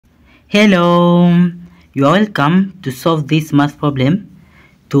Hello, you are welcome to solve this math problem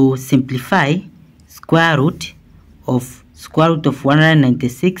to simplify square root of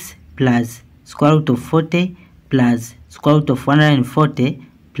 196 plus square root of 40 plus square root of 140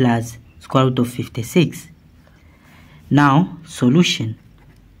 plus square root of 56. Now, solution.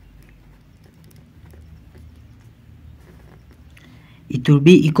 It will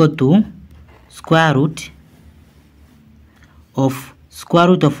be equal to square root of square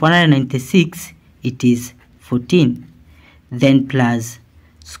root of 196, it is 14, then plus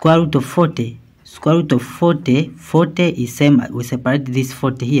square root of 40. Square root of 40 is same, we separate this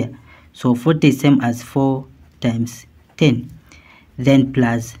 40 here, so 40 is same as 4 times 10, then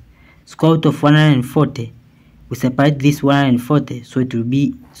plus square root of 140, we separate this 140, so it will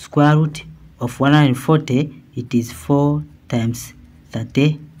be square root of 140, it is 4 times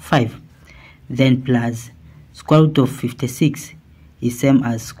 35, then plus square root of 56 is same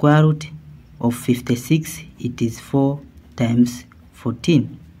as square root of 56, it is 4 times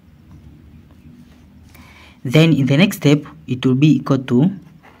 14. Then in the next step, it will be equal to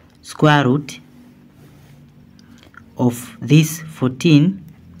square root of this 14,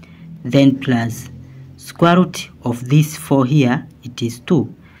 then plus square root of this 4 here, it is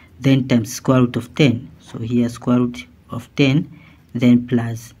 2, then times square root of 10. So here square root of 10, then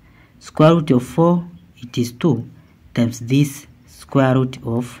plus square root of 4, it is 2, times this square root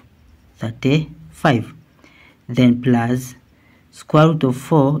of 35, then plus square root of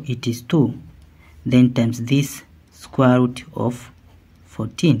 4, it is 2, then times this square root of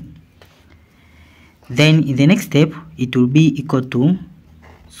 14. Then in the next step, it will be equal to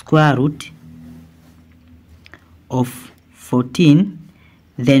square root of 14,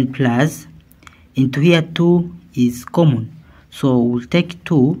 then plus, into here 2 is common, so we'll take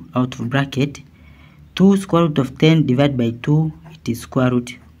 2 out of bracket. 2 square root of 10 divided by 2, it is square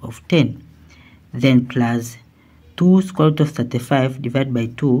root of 10, then plus 2 square root of 35 divided by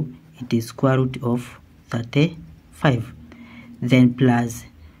 2, it is square root of 35, then plus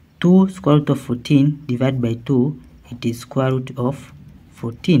 2 square root of 14 divided by 2, it is square root of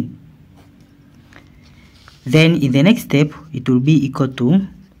 14. Then in the next step, it will be equal to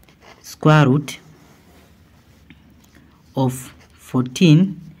square root of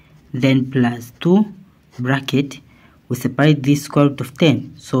 14, then plus 2 bracket, we separate this square root of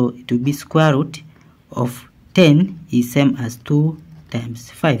 10, so it will be square root of 10 is same as 2 times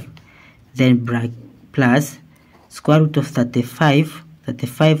 5, then plus square root of 35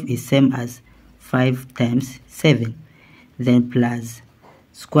 is same as 5 times 7, then plus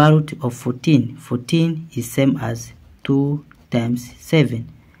square root of 14 is same as 2 times 7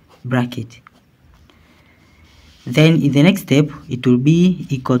 bracket. Then in the next step, it will be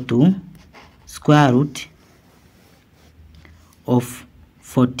equal to square root of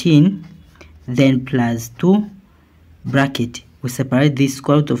 14, then plus 2 bracket, we separate this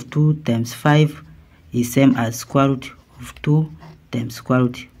square root of 2 times 5 is same as square root of 2 times square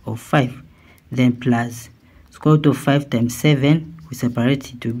root of 5, then plus square root of 5 times 7, we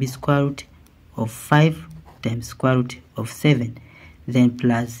separate it to be square root of 5 times square root of 7, then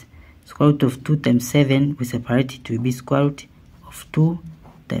plus square root of 2 times 7, we separate it to be square root of 2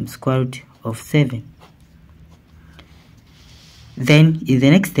 times square root of 7. Then in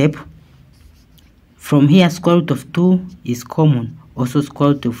the next step, from here square root of 2 is common, also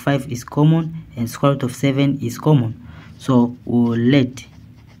square root of 5 is common, and square root of 7 is common, so we'll let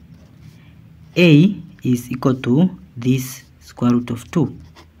a is equal to this square root of 2,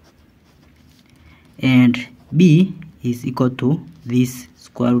 and b is equal to this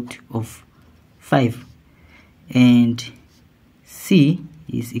square root of 5, and c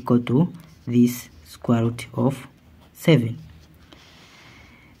is equal to this square root of 7.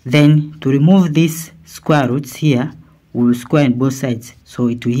 Then to remove these square roots here, we will square on both sides, so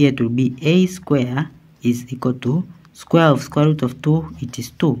it will be a square is equal to square of square root of 2, it is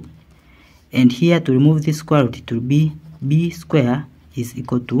 2, and here to remove this square root, it will be b square is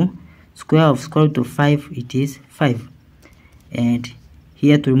equal to square of square root of 5, it is 5, and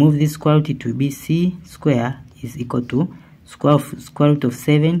here to remove this square root, it will be c square is equal to square of square root of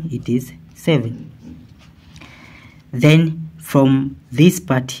 7, it is 7. Then from this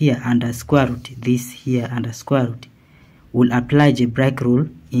part here under square root, this here under square root, we'll apply algebraic rule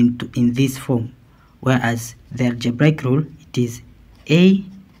in this form, whereas the algebraic rule, it is a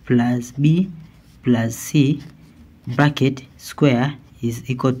plus b plus c bracket square is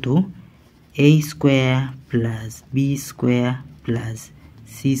equal to a square plus b square plus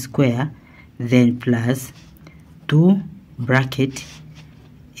c square, then plus 2 bracket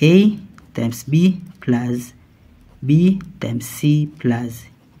a times b plus b times c plus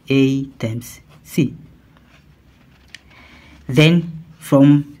A times C. Then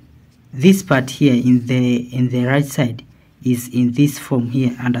from this part here in the right side is in this form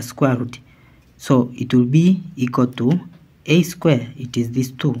here under square root. So it will be equal to A square, it is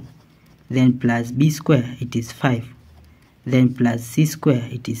this 2, then plus B square, it is 5, then plus C square,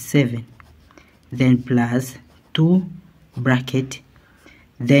 it is 7, then plus 2 bracket,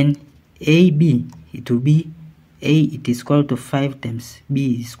 then AB, it will be A, it is square root of 5 times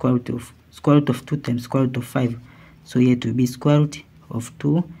B is square root of 2 times square root of 5. So here it will be square root of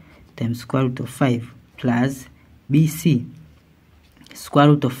 2 times square root of 5 plus BC, square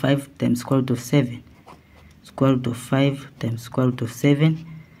root of 5 times square root of 7, square root of 5 times square root of 7,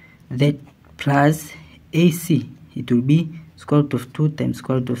 then plus AC, it will be square root of 2 times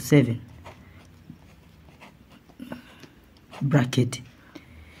square root of 7 bracket.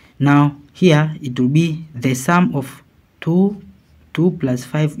 Now here it will be the sum of 2 plus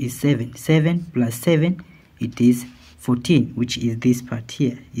 5 is 7, 7 plus 7 it is 14, which is this part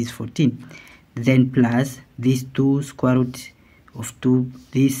here is 14, then plus this 2 square root of 2,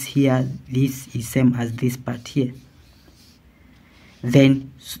 this here, this is same as this part here.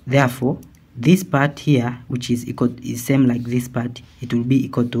 Then therefore this part here, which is same like this part, it will be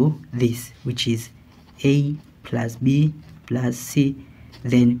equal to this, which is A plus B plus C,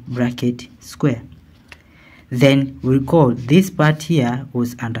 then bracket square. Then we recall this part here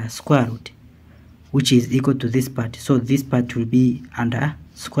was under square root, which is equal to this part, so this part will be under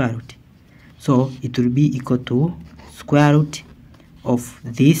square root, so it will be equal to square root of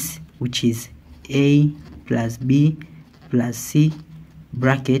this, which is A plus B plus C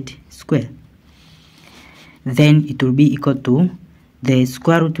bracket square. Then it will be equal to, the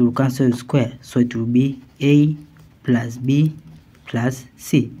square root will cancel the square, so it will be A plus B plus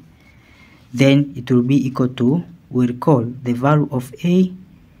C. Then it will be equal to, we recall the value of A,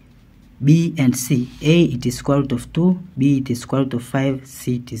 B and C. A, it is square root of 2, B, it is square root of 5,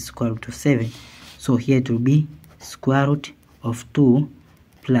 C, it is square root of 7. So here it will be square root of 2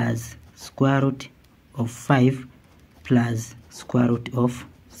 plus square root of 5 plus square root of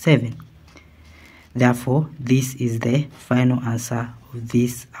 7. Therefore, this is the final answer of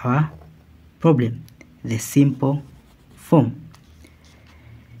this our problem, the simple form.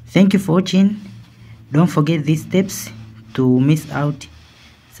 Thank you for watching. Don't forget these steps to miss out.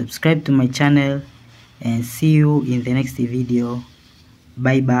 Subscribe to my channel and see you in the next video.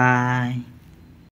 Bye bye.